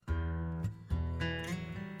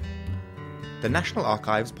The National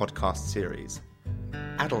Archives podcast series,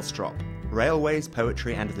 Adlestrop, Railways,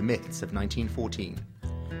 Poetry and the Myths of 1914,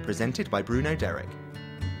 presented by Bruno Derrick.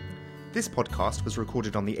 This podcast was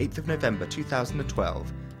recorded on the 8th of November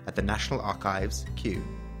 2012 at the National Archives, Kew.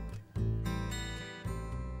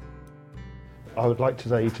 I would like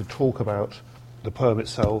today to talk about the poem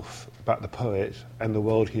itself, about the poet and the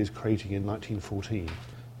world he is creating in 1914.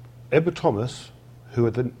 Edward Thomas, who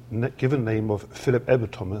had the given name of Philip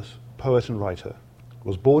Edward Thomas, poet and writer,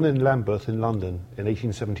 was born in Lambeth in London in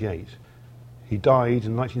 1878. He died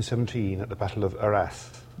in 1917 at the Battle of Arras.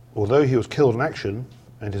 Although he was killed in action,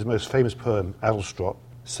 and his most famous poem, Adlestrop,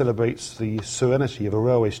 celebrates the serenity of a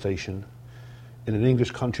railway station in an English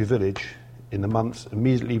country village in the months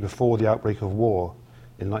immediately before the outbreak of war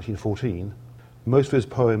in 1914, most of his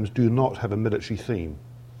poems do not have a military theme.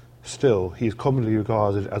 Still, he is commonly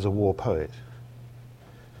regarded as a war poet.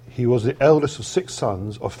 He was the eldest of 6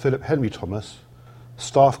 sons of Philip Henry Thomas,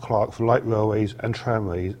 staff clerk for light railways and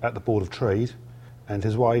tramways at the Board of Trade, and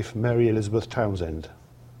his wife Mary Elizabeth Townsend.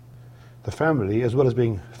 The family, as well as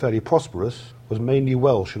being fairly prosperous, was mainly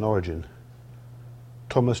Welsh in origin.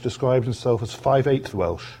 Thomas described himself as 5/8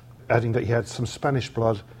 Welsh, adding that he had some Spanish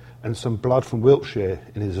blood and some blood from Wiltshire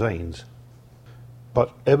in his veins.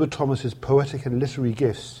 But Edward Thomas's poetic and literary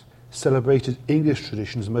gifts celebrated English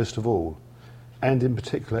traditions most of all, and in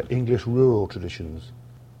particular English rural traditions.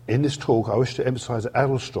 In this talk I wish to emphasise that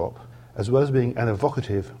Adlestrop, as well as being an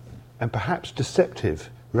evocative and perhaps deceptive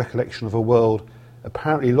recollection of a world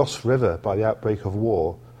apparently lost forever by the outbreak of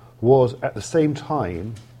war, was at the same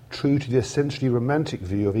time true to the essentially romantic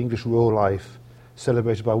view of English rural life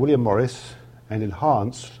celebrated by William Morris and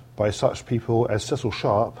enhanced by such people as Cecil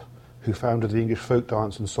Sharp, who founded the English Folk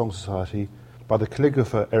Dance and Song Society, by the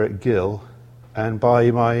calligrapher Eric Gill, and by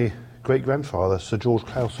my great-grandfather, Sir George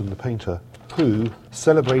Clausen, the painter, who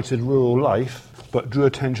celebrated rural life but drew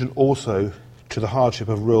attention also to the hardship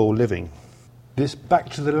of rural living. This back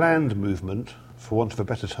to the land movement, for want of a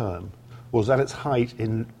better term, was at its height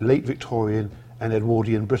in late Victorian and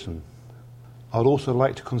Edwardian Britain. I'd also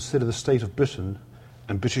like to consider the state of Britain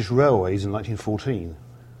and British railways in 1914.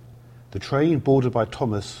 The train boarded by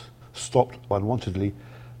Thomas stopped unwontedly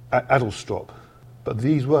at Adlestrop, but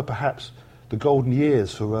these were perhaps the golden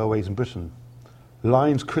years for railways in Britain.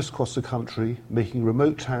 Lines crisscrossed the country, making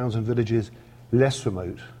remote towns and villages less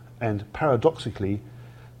remote, and paradoxically,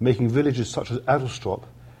 making villages such as Adlestrop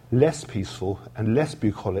less peaceful and less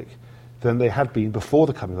bucolic than they had been before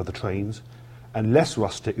the coming of the trains, and less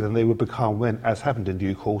rustic than they would become when, as happened in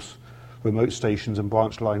due course, remote stations and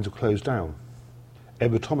branch lines were closed down.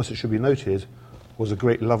 Edward Thomas, it should be noted, was a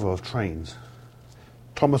great lover of trains.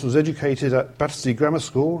 Thomas was educated at Battersea Grammar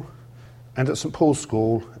School and at St Paul's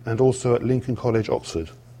School, and also at Lincoln College, Oxford.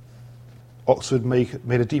 Oxford made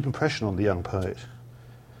a deep impression on the young poet.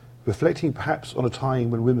 Reflecting perhaps on a time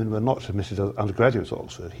when women were not admitted as undergraduates at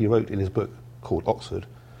Oxford, he wrote in his book called Oxford,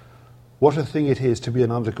 "What a thing it is to be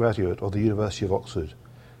an undergraduate of the University of Oxford.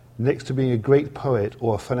 Next to being a great poet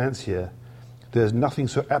or a financier, there is nothing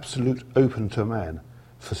so absolute open to a man.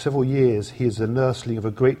 For several years he is the nursling of a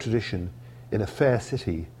great tradition in a fair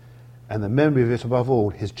city, and the memory of it above all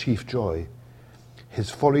his chief joy. His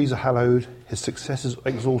follies are hallowed, his successes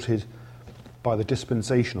exalted by the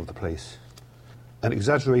dispensation of the place." An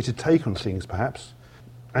exaggerated take on things, perhaps,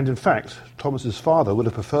 and in fact Thomas's father would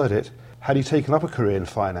have preferred it had he taken up a career in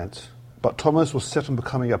finance, but Thomas was set on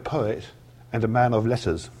becoming a poet and a man of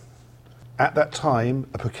letters. At that time,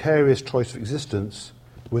 a precarious choice of existence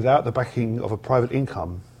without the backing of a private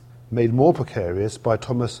income, made more precarious by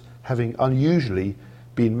Thomas having unusually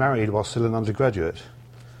been married while still an undergraduate.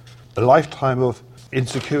 A lifetime of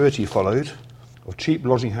insecurity followed, of cheap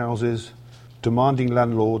lodging houses, demanding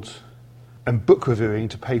landlords, and book reviewing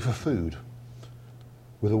to pay for food.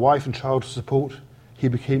 With a wife and child to support, he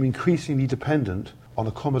became increasingly dependent on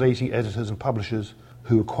accommodating editors and publishers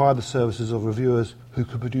who required the services of reviewers who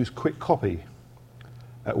could produce quick copy.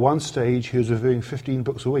 At one stage, he was reviewing 15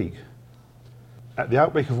 books a week. At the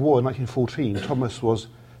outbreak of war in 1914, Thomas was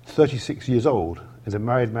 36 years old and a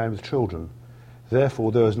married man with children.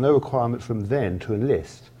 Therefore, there was no requirement for him then to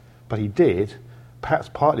enlist, but he did, perhaps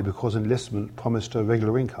partly because enlistment promised a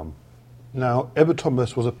regular income. Now, Edward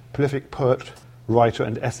Thomas was a prolific poet, writer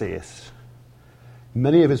and essayist.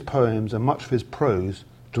 Many of his poems and much of his prose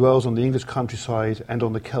dwells on the English countryside and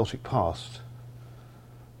on the Celtic past.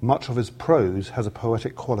 Much of his prose has a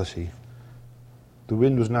poetic quality. The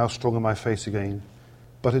wind was now strong in my face again,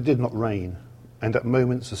 but it did not rain, and at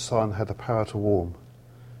moments the sun had the power to warm.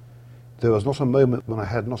 There was not a moment when I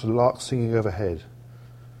had not a lark singing overhead.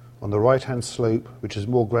 On the right-hand slope, which is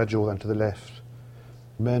more gradual than to the left,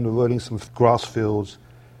 Men were rolling some grass fields,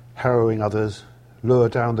 harrowing others. Lower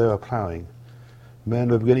down they were ploughing. Men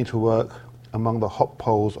were beginning to work among the hop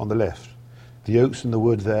poles on the left. The oaks in the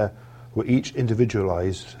wood there were each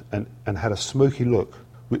individualised and had a smoky look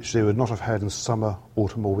which they would not have had in summer,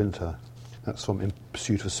 autumn or winter. That's from In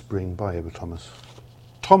Pursuit of Spring by Edward Thomas.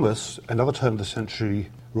 Thomas and other turn-of-the-century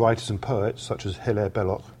writers and poets, such as Hilaire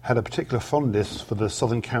Belloc, had a particular fondness for the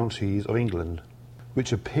southern counties of England,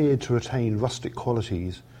 which appeared to retain rustic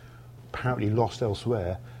qualities apparently lost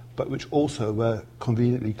elsewhere, but which also were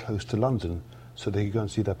conveniently close to London, so they could go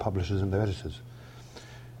and see their publishers and their editors.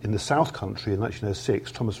 In the South Country in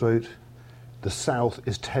 1906, Thomas wrote, "The South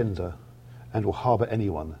is tender and will harbour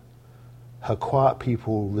anyone. Her quiet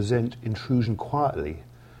people resent intrusion quietly,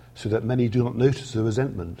 so that many do not notice the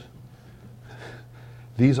resentment.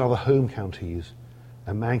 These are the home counties,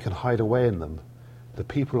 and man can hide away in them. The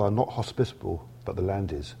people are not hospitable, but the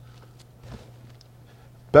land is."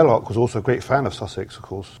 Belloc was also a great fan of Sussex, of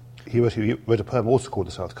course. He wrote a poem also called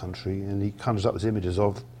The South Country, and he conjures up these images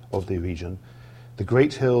of the region. "The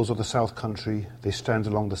great hills of the South Country, they stand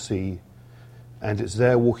along the sea, and it's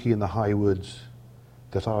there walking in the high woods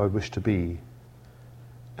that I would wish to be,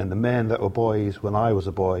 and the men that were boys when I was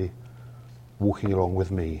a boy walking along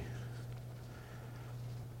with me."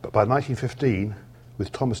 But by 1915,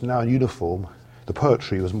 with Thomas now in uniform, the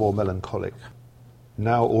poetry was more melancholic.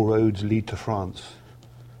 "Now all roads lead to France,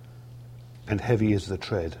 and heavy is the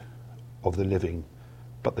tread of the living,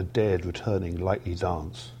 but the dead returning lightly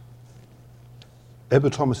dance."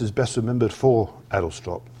 Edward Thomas is best remembered for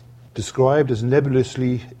Adlestrop. Described as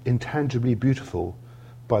nebulously, intangibly beautiful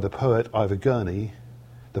by the poet Ivor Gurney,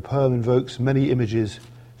 the poem invokes many images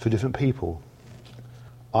for different people.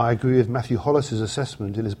 I agree with Matthew Hollis's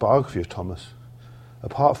assessment in his biography of Thomas.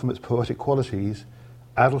 Apart from its poetic qualities,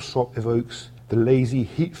 Adlestrop evokes the lazy,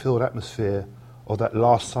 heat-filled atmosphere of that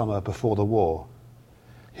last summer before the war.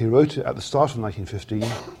 He wrote it at the start of 1915,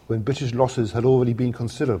 when British losses had already been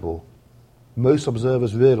considerable. Most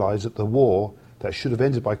observers realised that the war that should have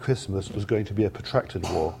ended by Christmas was going to be a protracted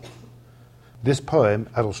war. This poem,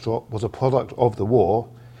 Adlestrop, was a product of the war,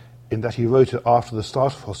 in that he wrote it after the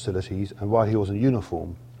start of hostilities and while he was in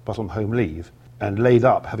uniform, but on home leave, and laid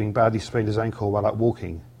up having badly sprained his ankle while out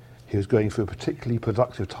walking. He was going through a particularly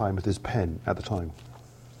productive time with his pen at the time.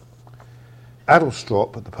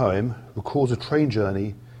 Adlestrop, the poem, records a train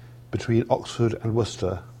journey between Oxford and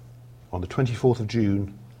Worcester on the 24th of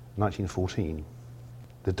June, 1914.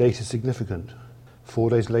 The date is significant. 4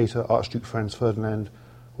 days later, Archduke Franz Ferdinand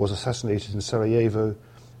was assassinated in Sarajevo,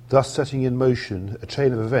 thus setting in motion a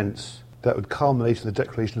chain of events that would culminate in the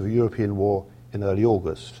declaration of a European war in early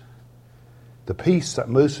August. The peace that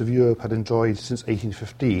most of Europe had enjoyed since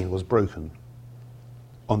 1815 was broken.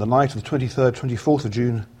 On the night of the 23rd, 24th of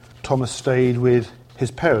June, Thomas stayed with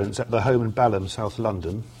his parents at their home in Balham, South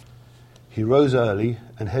London. He rose early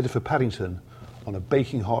and headed for Paddington on a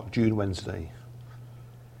baking hot June Wednesday.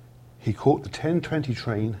 He caught the 10:20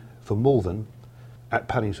 train for Malvern at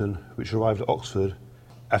Paddington, which arrived at Oxford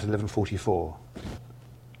at 11:44.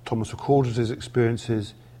 Thomas recorded his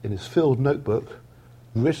experiences in his filled notebook,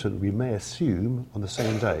 written, we may assume, on the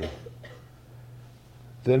same day.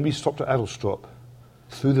 Then we stopped at Adlestrop.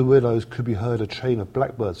 Through the willows could be heard a chain of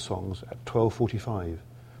blackbird songs at 12:45,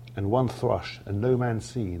 and one thrush, and no man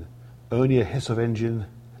seen, only a hiss of engine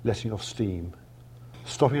letting off steam.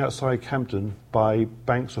 Stopping outside Campden by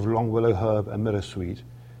banks of long willow herb and meadowsweet,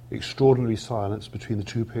 extraordinary silence between the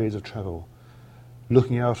two periods of travel,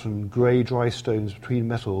 looking out on grey dry stones between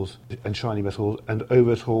metals and shiny metals, and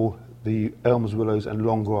over it all the elms, willows and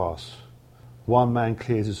long grass. One man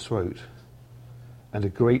clears his throat, and a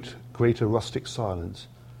greater rustic silence.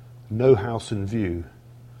 No house in view.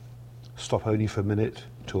 Stop only for a minute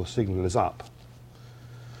till a signal is up.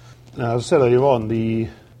 Now, as I said earlier on,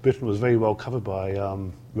 Britain was very well covered by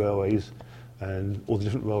railways, and all the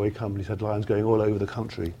different railway companies had lines going all over the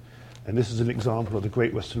country. And this is an example of the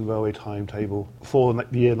Great Western Railway timetable for the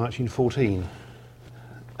year 1914.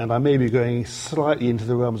 And I may be going slightly into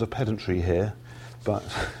the realms of pedantry here, but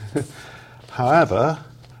however,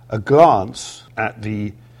 a glance at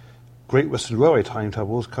the Great Western Railway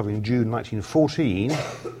timetables covering June 1914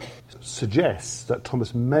 suggests that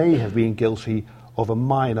Thomas may have been guilty of a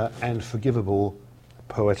minor and forgivable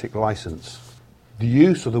poetic license. The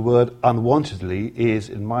use of the word unwontedly is,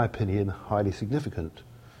 in my opinion, highly significant.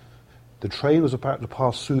 The train was about to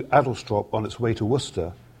pass through Adlestrop on its way to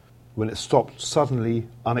Worcester when it stopped suddenly,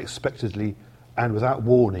 unexpectedly, and without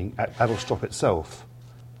warning at Adlestrop itself.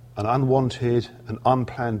 An unwanted and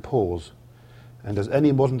unplanned pause. And as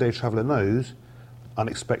any modern-day traveller knows,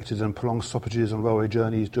 unexpected and prolonged stoppages on railway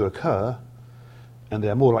journeys do occur, and they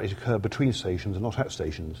are more likely to occur between stations and not at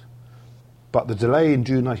stations. But the delay in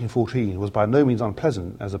June 1914 was by no means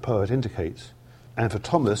unpleasant, as the poet indicates, and for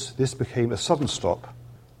Thomas this became a sudden stop,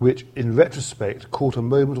 which in retrospect caught a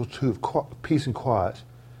moment or two of peace and quiet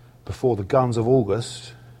before the guns of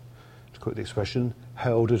August, to quote the expression,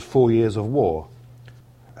 heralded 4 years of war.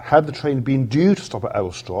 Had the train been due to stop at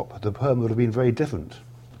Adlestrop, the poem would have been very different.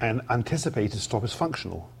 An anticipated stop is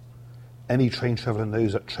functional. Any train traveller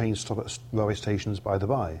knows that trains stop at railway stations by the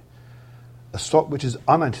by. A stop which is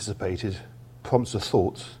unanticipated prompts the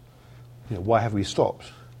thoughts, why have we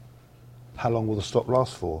stopped? How long will the stop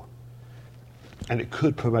last for? And it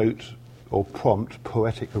could promote or prompt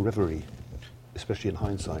poetic reverie, especially in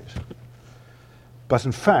hindsight. But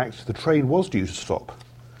in fact, the train was due to stop,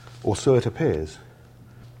 or so it appears.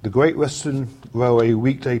 The Great Western Railway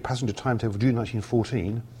weekday passenger timetable for June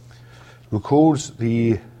 1914 records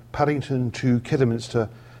the Paddington to Kidderminster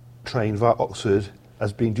train via Oxford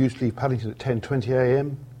as being due to leave Paddington at 10:20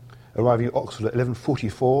 a.m, arriving at Oxford at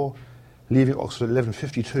 11:44, leaving Oxford at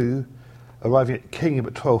 11:52, arriving at Kingham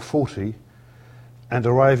at 12:40, and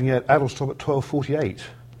arriving at Adlestrop at 12:48,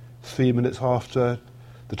 3 minutes after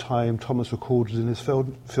the time Thomas recorded in his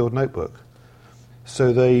field notebook.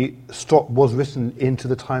 So the stop was written into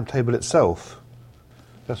the timetable itself.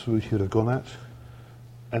 That's the route he would have gone at.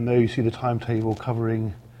 And there you see the timetable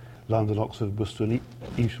covering London, Oxford, Worcester, and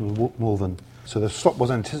Evesham and Malvern. So the stop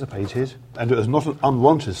was anticipated, and it was not an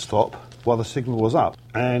unwanted stop while the signal was up.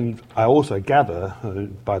 And I also gather,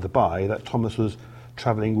 by the by, that Thomas was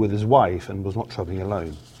travelling with his wife and was not travelling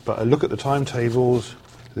alone. But a look at the timetables,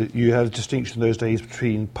 you had a distinction in those days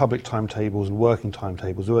between public timetables and working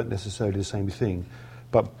timetables. They weren't necessarily the same thing.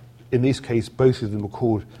 But in this case, both of them were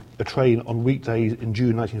called a train on weekdays in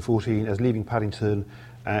June 1914 as leaving Paddington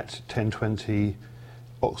at 10:20,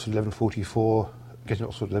 Oxford 11:44, getting to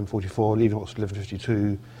Oxford at 11:44, leaving Oxford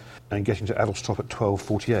 11:52, and getting to Adlestrop at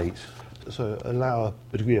 12:48. So allow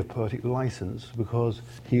a degree of poetic license because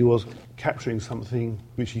he was capturing something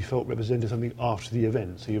which he felt represented something after the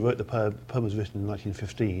event. So he wrote the poem was written in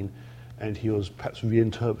 1915, and he was perhaps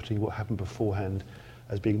reinterpreting what happened beforehand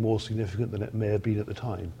as being more significant than it may have been at the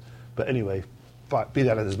time. But anyway, be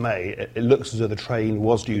that as it may, it looks as though the train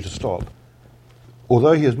was due to stop.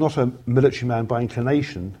 Although he is not a military man by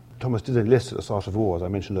inclination, Thomas did enlist at the start of the war, as I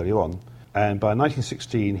mentioned earlier on, and by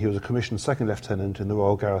 1916 he was a commissioned second lieutenant in the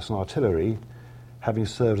Royal Garrison Artillery, having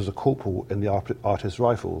served as a corporal in the Artist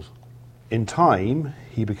Rifles. In time,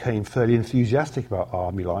 he became fairly enthusiastic about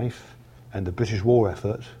army life and the British war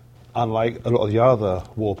effort, unlike a lot of the other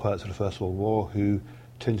war poets of the First World War who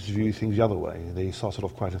tended to view things the other way. They started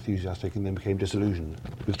off quite enthusiastic and then became disillusioned.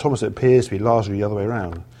 With Thomas, it appears to be largely the other way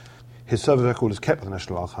around. His service record is kept by the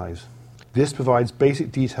National Archives. This provides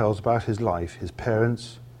basic details about his life, his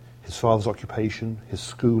parents, his father's occupation, his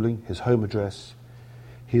schooling, his home address.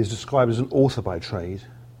 He is described as an author by trade,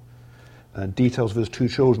 and details of his two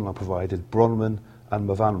children are provided, Bronwyn and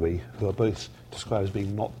Mavanwi, who are both described as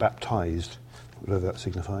being not baptised, whatever that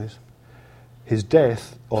signifies. His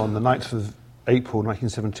death on the 9th of April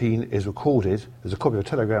 1917 is recorded. There's a copy of a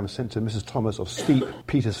telegram sent to Mrs. Thomas of Steep,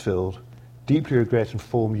 Petersfield. Deeply regret to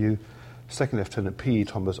inform you, Second Lieutenant P.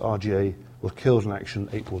 Thomas, RGA, was killed in action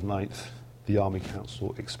April 9th. The Army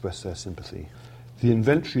Council expressed their sympathy. The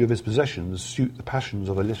inventory of his possessions suit the passions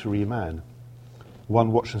of a literary man.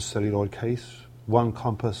 1 watch and celluloid case, 1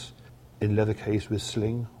 compass in leather case with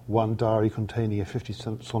sling, 1 diary containing a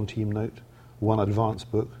 50-centime note, 1 advance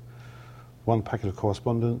book, 1 packet of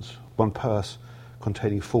correspondence, 1 purse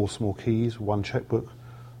containing 4 small keys, 1 checkbook,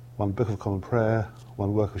 1 book of common prayer,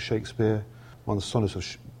 1 work of Shakespeare, 1 sonnet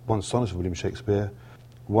of William Shakespeare,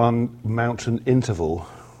 1 mountain interval,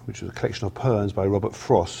 which was a collection of poems by Robert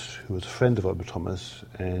Frost, who was a friend of Edward Thomas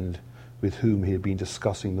and with whom he had been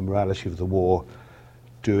discussing the morality of the war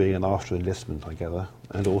during and after enlistment, I gather,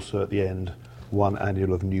 and also at the end, 1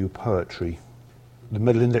 annual of new poetry. The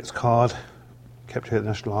medal index card, kept here at the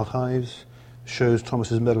National Archives, shows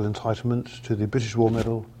Thomas's medal entitlement to the British War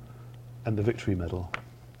Medal and the Victory Medal.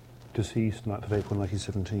 Deceased 9th of April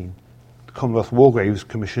 1917. The Commonwealth War Graves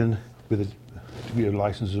Commission, with a degree of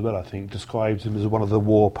license as well, I think, describes him as one of the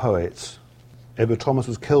war poets. Edward Thomas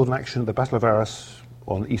was killed in action at the Battle of Arras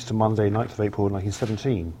on Easter Monday, 9th of April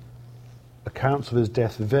 1917. Accounts of his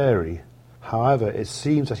death vary. However, it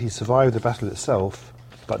seems that he survived the battle itself,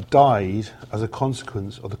 but died as a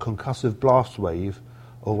consequence of the concussive blast wave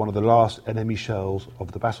of one of the last enemy shells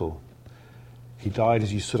of the battle. He died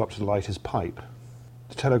as he stood up to light his pipe.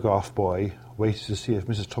 The telegraph boy waited to see if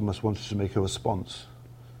Mrs. Thomas wanted to make a response.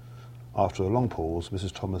 After a long pause,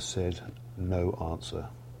 Mrs. Thomas said, "No answer."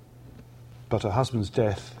 But her husband's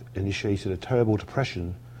death initiated a terrible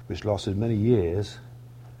depression which lasted many years,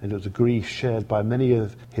 and it was a grief shared by many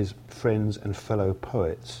of his friends and fellow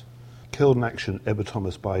poets. Killed in Action, Edward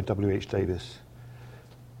Thomas by W.H. Davis.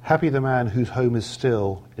 Happy the man whose home is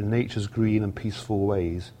still in nature's green and peaceful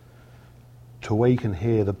ways, to wake and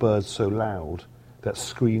hear the birds so loud that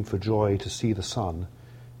scream for joy to see the sun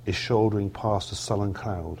is shouldering past a sullen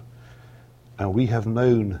cloud. And we have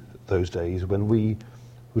known those days when we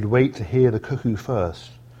would wait to hear the cuckoo first,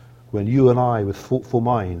 when you and I with thoughtful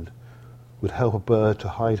mind would help a bird to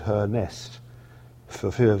hide her nest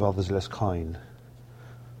for fear of others less kind.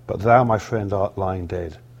 But thou, my friend, art lying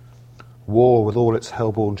dead. War, with all its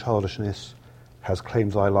hell-born childishness, has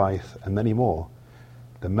claimed thy life, and many more.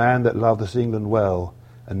 The man that loved this England well,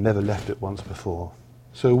 and never left it once before.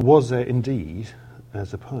 So was there indeed,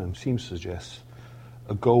 as the poem seems to suggest,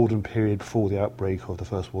 a golden period before the outbreak of the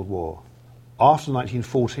First World War? After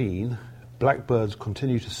 1914, blackbirds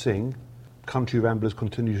continue to sing, country ramblers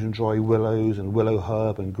continue to enjoy willows and willow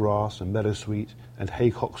herb and grass and meadowsweet and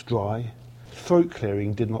haycocks dry. Throat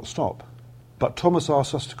clearing did not stop. But Thomas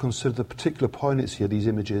asks us to consider the particular poignancy of these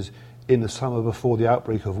images in the summer before the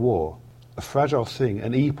outbreak of war. A fragile thing,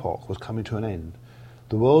 an epoch, was coming to an end.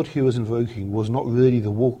 The world he was invoking was not really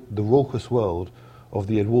the raucous world of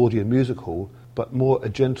the Edwardian music hall, but more a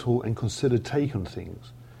gentle and considered take on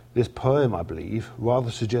things. This poem, I believe,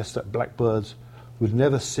 rather suggests that blackbirds would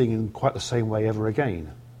never sing in quite the same way ever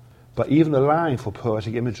again. But even allowing for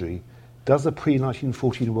poetic imagery, does the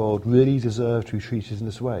pre-1914 world really deserve to be treated in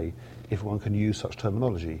this way, if one can use such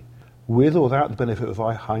terminology? With or without the benefit of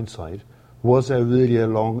hindsight, was there really a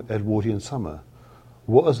long Edwardian summer?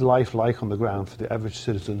 What was life like on the ground for the average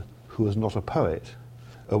citizen who was not a poet?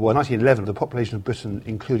 Well, in 1911, the population of Britain,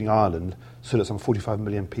 including Ireland, stood at some 45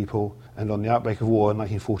 million people, and on the outbreak of war in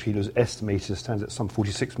 1914, it was estimated to stand at some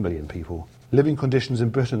 46 million people. Living conditions in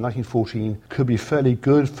Britain in 1914 could be fairly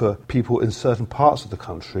good for people in certain parts of the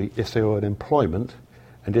country if they were in employment,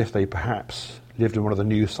 and if they perhaps lived in one of the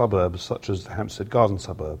new suburbs, such as the Hampstead Garden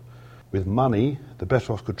suburb. With money, the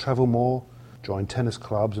better off could travel more, join tennis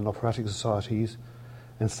clubs and operatic societies,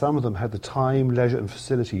 and some of them had the time, leisure and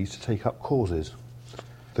facilities to take up causes.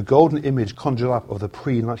 The golden image conjured up of the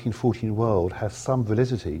pre-1914 world has some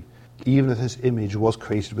validity, even if this image was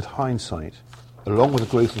created with hindsight. Along with the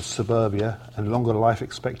growth of suburbia and longer life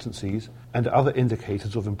expectancies and other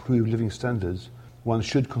indicators of improved living standards, one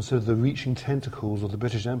should consider the reaching tentacles of the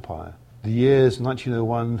British Empire. The years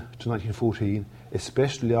 1901 to 1914,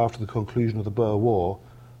 especially after the conclusion of the Boer War,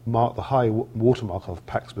 marked the high watermark of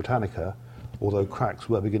Pax Britannica, although cracks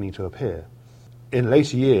were beginning to appear. In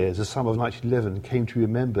later years, the summer of 1911 came to be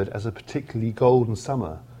remembered as a particularly golden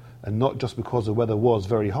summer, and not just because the weather was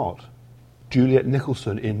very hot. Juliet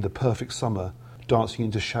Nicholson in The Perfect Summer, Dancing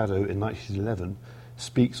into Shadow in 1911,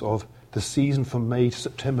 speaks of the season from May to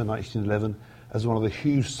September 1911 as one of the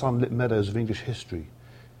huge sunlit meadows of English history.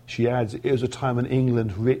 She adds, it was a time when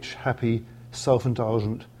England, rich, happy,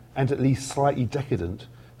 self-indulgent, and at least slightly decadent,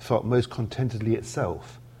 felt most contentedly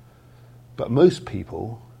itself. But most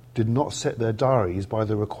people did not set their diaries by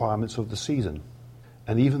the requirements of the season.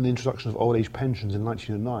 And even the introduction of old age pensions in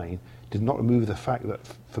 1909 did not remove the fact that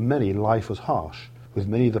for many life was harsh, with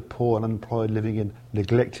many of the poor and unemployed living in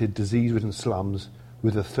neglected, disease-ridden slums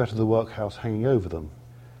with the threat of the workhouse hanging over them.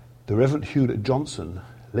 The Reverend Hewlett Johnson,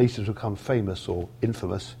 later to become famous or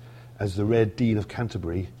infamous as the Red Dean of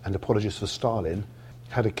Canterbury and apologist for Stalin,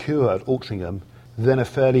 had a cure at Altrincham, then a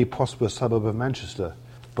fairly prosperous suburb of Manchester.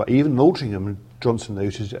 But even in Altrincham, Johnson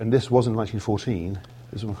noted, and this was in 1914,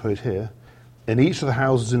 as one quote here, in each of the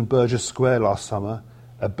houses in Burgess Square last summer,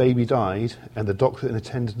 a baby died, and the doctor in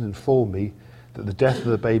attendance informed me that the death of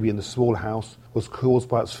the baby in the small house was caused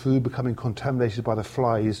by its food becoming contaminated by the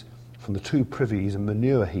flies from the 2 privies and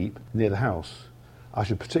manure heap near the house. I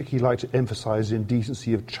should particularly like to emphasise the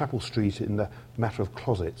indecency of Chapel Street in the matter of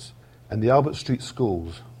closets, and the Albert Street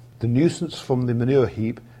schools. The nuisance from the manure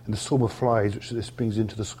heap and the swarm of flies which this brings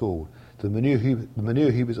into the school. The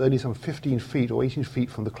manure heap is only some 15 feet or 18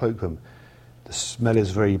 feet from the cloakroom. The smell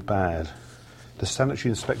is very bad. The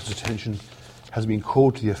sanitary inspector's attention has been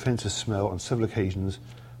called to the offensive smell on several occasions,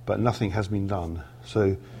 but nothing has been done.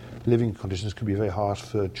 So living conditions can be very harsh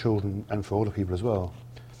for children and for older people as well.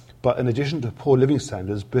 But in addition to poor living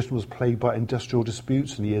standards, Britain was plagued by industrial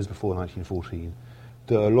disputes in the years before 1914.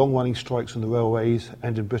 There were long-running strikes on the railways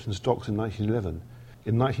and in Britain's docks in 1911.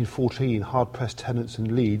 In 1914, hard-pressed tenants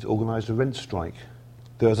in Leeds organised a rent strike.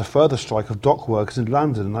 There was a further strike of dock workers in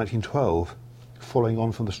London in 1912, following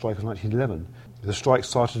on from the strike of 1911. The strike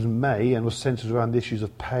started in May and was centred around the issues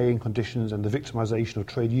of pay and conditions and the victimisation of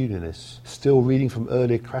trade unionists. Still reading from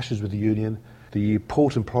earlier clashes with the union, the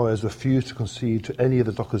port employers refused to concede to any of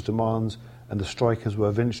the dockers' demands, and the strikers were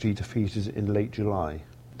eventually defeated in late July.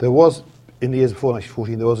 There was, in the years before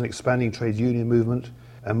 1914, there was an expanding trade union movement,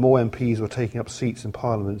 and more MPs were taking up seats in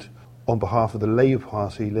Parliament on behalf of the Labour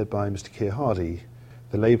Party led by Mr Keir Hardie.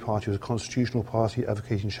 The Labour Party was a constitutional party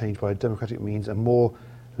advocating change by democratic means, and more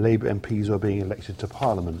Labour MPs were being elected to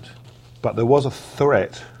Parliament. But there was a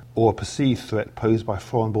threat, or a perceived threat, posed by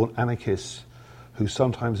foreign-born anarchists who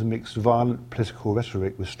sometimes mixed violent political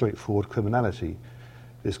rhetoric with straightforward criminality.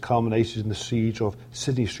 This culminated in the siege of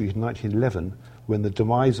Sydney Street in 1911, when the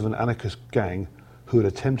demise of an anarchist gang who had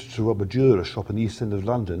attempted to rob a jeweller's shop in the East End of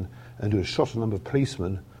London and who had shot a number of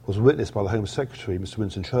policemen was witnessed by the Home Secretary, Mr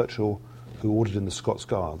Winston Churchill, who ordered in the Scots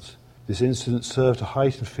Guards. This incident served to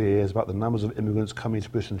heighten fears about the numbers of immigrants coming to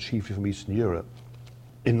Britain, chiefly from Eastern Europe.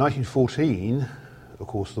 In 1914, of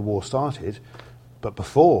course, the war started, but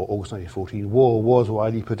before August 1914, war was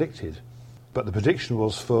widely predicted. But the prediction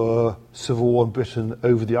was for civil war in Britain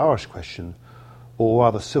over the Irish question, or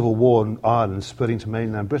rather civil war in Ireland spreading to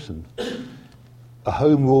mainland Britain. A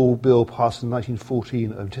Home Rule Bill passed in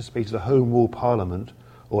 1914 anticipated a Home Rule Parliament,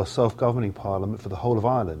 or a self-governing Parliament for the whole of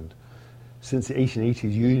Ireland. Since the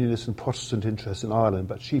 1880s, Unionist and Protestant interests in Ireland,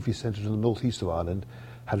 but chiefly centred in the north-east of Ireland,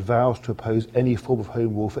 had vowed to oppose any form of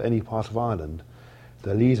Home Rule for any part of Ireland.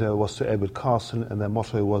 Their leader was Sir Edward Carson, and their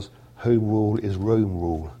motto was, "Home Rule is Rome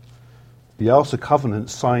Rule." The Ulster Covenant,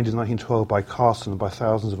 signed in 1912 by Carson and by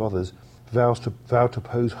thousands of others, vowed to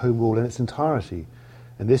oppose Home Rule in its entirety,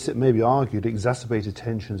 and this, it may be argued, exacerbated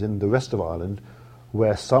tensions in the rest of Ireland,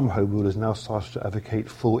 where some Home Rulers now started to advocate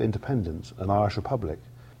full independence, an Irish republic.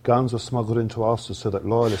 Guns were smuggled into Ulster so that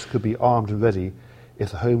loyalists could be armed and ready if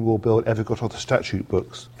the Home Rule Bill ever got off the statute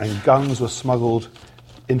books, and guns were smuggled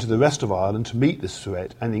into the rest of Ireland to meet this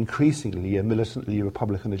threat and increasingly a militantly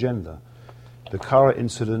republican agenda. The Curragh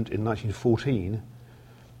incident in 1914,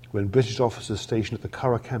 when British officers stationed at the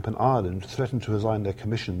Curragh camp in Ireland threatened to resign their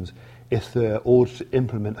commissions if they were ordered to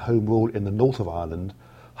implement Home Rule in the north of Ireland,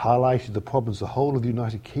 highlighted the problems the whole of the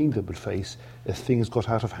United Kingdom would face if things got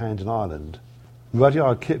out of hand in Ireland.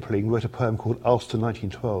 Rudyard Kipling wrote a poem called Ulster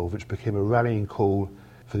 1912, which became a rallying call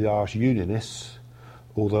for the Irish Unionists,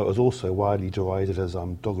 although it was also widely derided as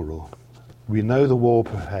doggerel. We know the war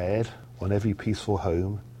prepared on every peaceful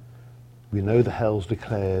home. We know the hells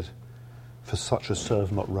declared for such as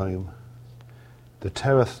serve not Rome. The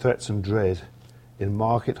terror, threats and dread in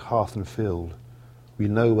market, hearth and field. We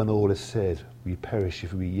know when all is said, we perish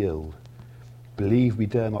if we yield. Believe we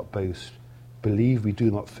dare not boast, believe we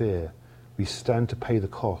do not fear. We stand to pay the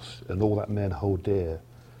cost and all that men hold dear.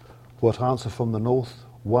 What answer from the north?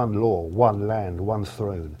 One law, one land, one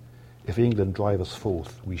throne. If England drive us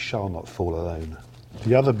forth, we shall not fall alone.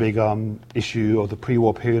 The other big issue of the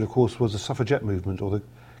pre-war period, of course, was the suffragette movement, or the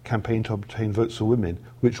campaign to obtain votes for women,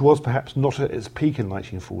 which was perhaps not at its peak in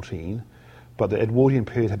 1914, but the Edwardian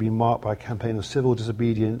period had been marked by a campaign of civil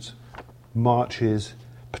disobedience, marches,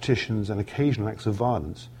 petitions and occasional acts of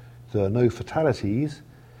violence. There are no fatalities,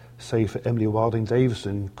 save for Emily Wilding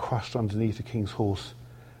Davison crushed underneath the King's Horse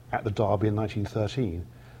at the Derby in 1913.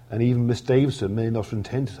 And even Miss Davison may not have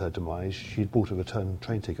intended her demise. She had bought a return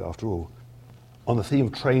train ticket after all. On the theme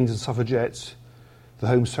of trains and suffragettes, the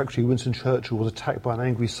Home Secretary Winston Churchill was attacked by an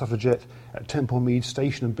angry suffragette at Temple Mead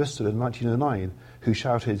Station in Bristol in 1909, who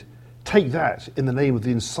shouted, "Take that in the name of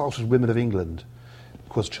the insulted women of England." Of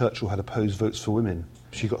course, Churchill had opposed votes for women.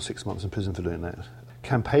 She got 6 months in prison for doing that.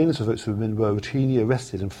 Campaigners for votes for women were routinely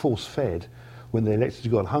arrested and force-fed when they elected to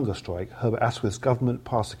go on hunger strike. Herbert Asquith's government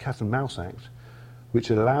passed the Cat and Mouse Act, which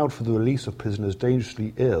allowed for the release of prisoners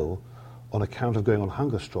dangerously ill on account of going on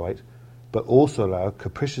hunger strike, but also allowed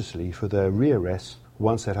capriciously for their rearrests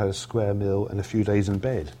once they'd had a square meal and a few days in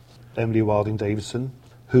bed. Emily Wilding Davison,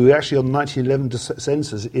 who actually on the 1911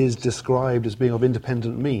 census is described as being of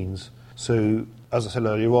independent means. So, as I said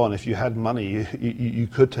earlier on, if you had money, you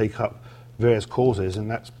could take up various causes, and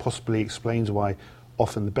that possibly explains why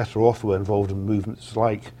often the better off were involved in movements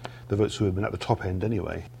like the Votes for Women at the top end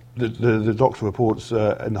anyway. The doctor reports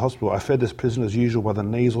in the hospital, "I fed this prisoner as usual by the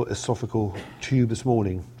nasal esophageal tube this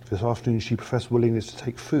morning. This afternoon she professed willingness to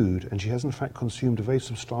take food, and she has in fact consumed a very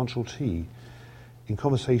substantial tea. In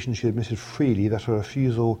conversation she admitted freely that her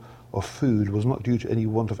refusal of food was not due to any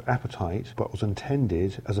want of appetite, but was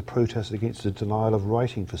intended as a protest against the denial of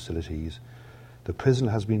writing facilities. The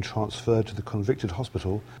prisoner has been transferred to the convicted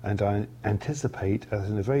hospital, and I anticipate that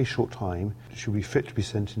in a very short time she will be fit to be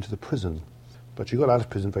sent into the prison." But she got out of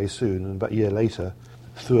prison very soon, and about a year later,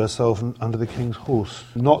 threw herself under the king's horse.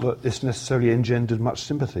 Not that this necessarily engendered much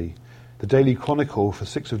sympathy. The Daily Chronicle for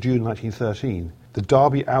 6th of June 1913, the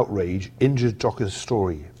Derby outrage, injured jockey's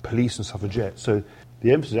story, police and suffragettes. So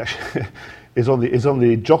the emphasis actually is on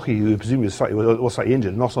the jockey who presumably was slightly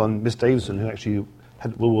injured, not on Miss Davison, who actually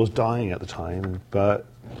was dying at the time, but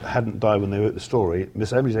hadn't died when they wrote the story.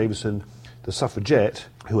 Miss Emily Davison, the suffragette,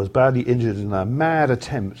 who was badly injured in a mad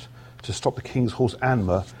attempt to stop the king's horse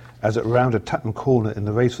Anmer as it rounded Tatton Corner in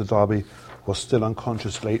the race for the Derby, was still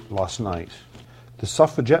unconscious late last night. The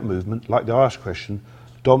suffragette movement, like the Irish question,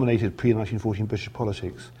 dominated pre-1914 British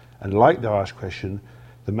politics, and like the Irish question,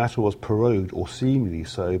 the matter was prorogued, or seemingly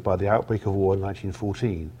so, by the outbreak of war in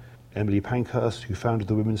 1914. Emily Pankhurst, who founded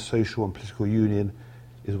the Women's Social and Political Union,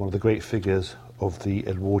 is one of the great figures of the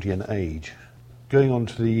Edwardian age. Going on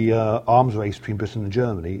to the arms race between Britain and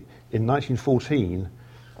Germany, in 1914,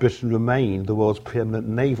 Britain remained the world's preeminent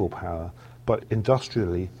naval power, but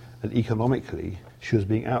industrially and economically, she was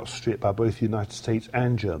being outstripped by both the United States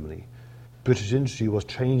and Germany. British industry was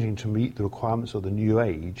changing to meet the requirements of the new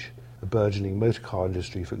age, the burgeoning motor car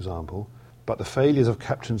industry, for example, but the failures of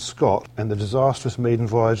Captain Scott and the disastrous maiden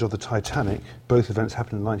voyage of the Titanic, both events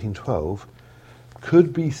happened in 1912,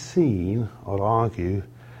 could be seen, I'll argue,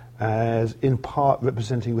 as in part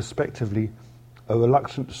representing respectively a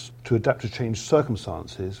reluctance to adapt to changed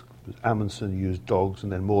circumstances. Amundsen used dogs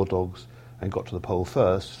and then more dogs and got to the pole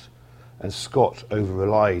first, and Scott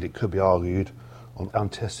over-relied, it could be argued, on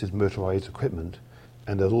untested motorised equipment,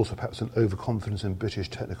 and there was also perhaps an overconfidence in British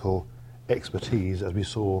technical expertise, as we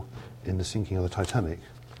saw in the sinking of the Titanic.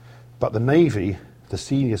 But the Navy, the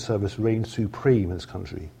senior service, reigned supreme in this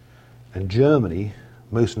country, and Germany,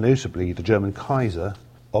 most notably the German Kaiser,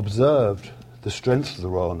 observed the strength of the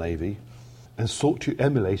Royal Navy and sought to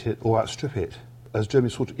emulate it or outstrip it, as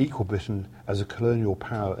Germany sought to equal Britain as a colonial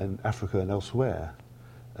power in Africa and elsewhere.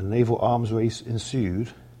 A naval arms race ensued,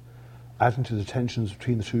 adding to the tensions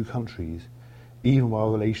between the two countries, even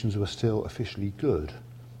while relations were still officially good.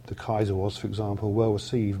 The Kaiser was, for example, well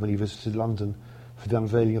received when he visited London for the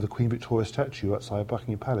unveiling of the Queen Victoria statue outside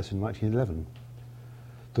Buckingham Palace in 1911.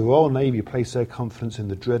 The Royal Navy placed their confidence in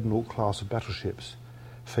the Dreadnought class of battleships,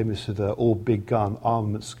 famous for their all-big-gun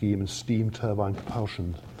armament scheme and steam turbine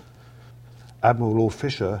propulsion. Admiral Lord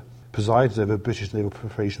Fisher presided over British naval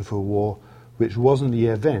preparation for a war which was in the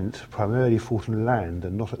event primarily fought on land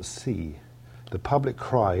and not at sea. The public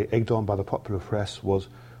cry, egged on by the popular press, was,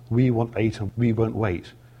 "We want 8 and we won't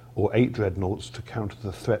wait," or 8 dreadnoughts to counter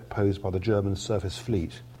the threat posed by the German surface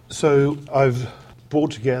fleet. So I've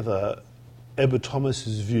brought together Edward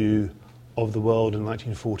Thomas's view of the world in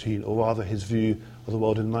 1914, or rather his view of the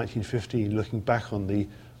world in 1915, looking back on the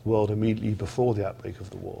world immediately before the outbreak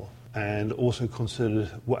of the war, and also considered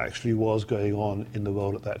what actually was going on in the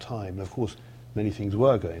world at that time. And of course, many things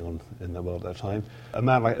were going on in the world at that time. A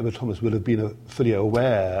man like Edward Thomas would have been fully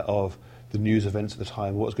aware of the news events at the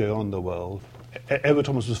time, what's going on in the world. Edward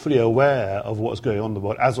Thomas was fully aware of what was going on in the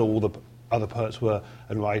world, as all the other poets were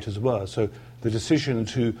and writers were. So the decision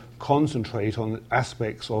to concentrate on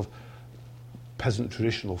aspects of peasant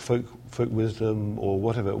tradition or folk wisdom or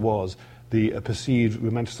whatever it was, the perceived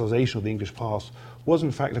romanticisation of the English past, was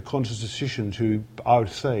in fact a conscious decision to, I would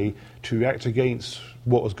say, to react against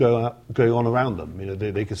what was going on around them. You know,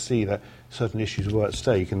 they could see that certain issues were at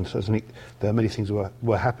stake, and certainly there are many things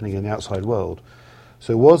were happening in the outside world.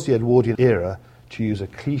 So was the Edwardian era, to use a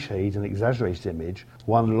cliched and exaggerated image,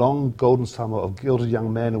 one long golden summer of gilded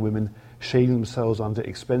young men and women shading themselves under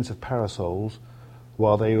expensive parasols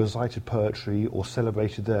while they recited poetry or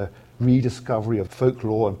celebrated their rediscovery of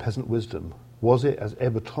folklore and peasant wisdom? Was it, as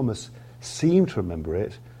Edward Thomas seemed to remember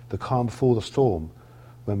it, the calm before the storm,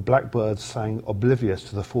 when blackbirds sang oblivious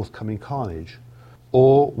to the forthcoming carnage?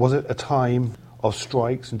 Or was it a time of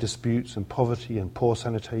strikes and disputes and poverty and poor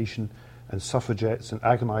sanitation and suffragettes and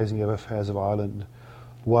agonising over affairs of Ireland,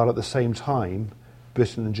 while at the same time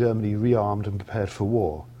Britain and Germany rearmed and prepared for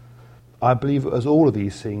war? I believe it was all of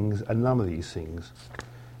these things and none of these things.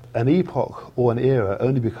 An epoch or an era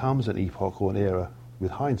only becomes an epoch or an era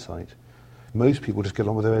with hindsight. Most people just get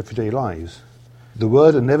on with their everyday lives. The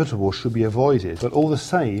word inevitable should be avoided, but all the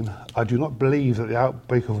same, I do not believe that the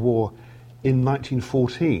outbreak of war in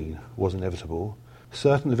 1914 was inevitable.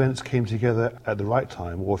 Certain events came together at the right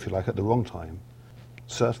time, or if you like, at the wrong time.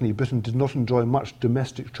 Certainly, Britain did not enjoy much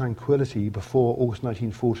domestic tranquility before August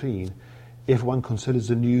 1914, if one considers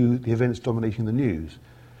the events dominating the news.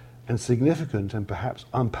 And significant and perhaps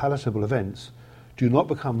unpalatable events do not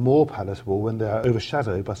become more palatable when they are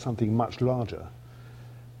overshadowed by something much larger.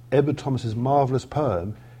 Edward Thomas's marvellous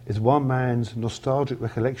poem is one man's nostalgic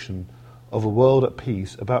recollection of a world at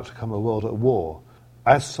peace about to become a world at war.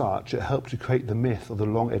 As such, it helped to create the myth of the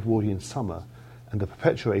long Edwardian summer, and the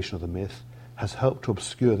perpetuation of the myth has helped to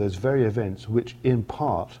obscure those very events which, in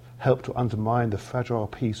part, helped to undermine the fragile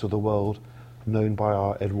peace of the world known by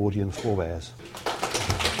our Edwardian forebears.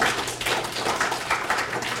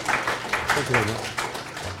 Thank you very much.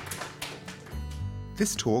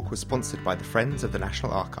 This talk was sponsored by the Friends of the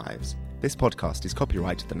National Archives. This podcast is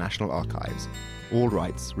copyright to the National Archives. All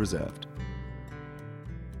rights reserved.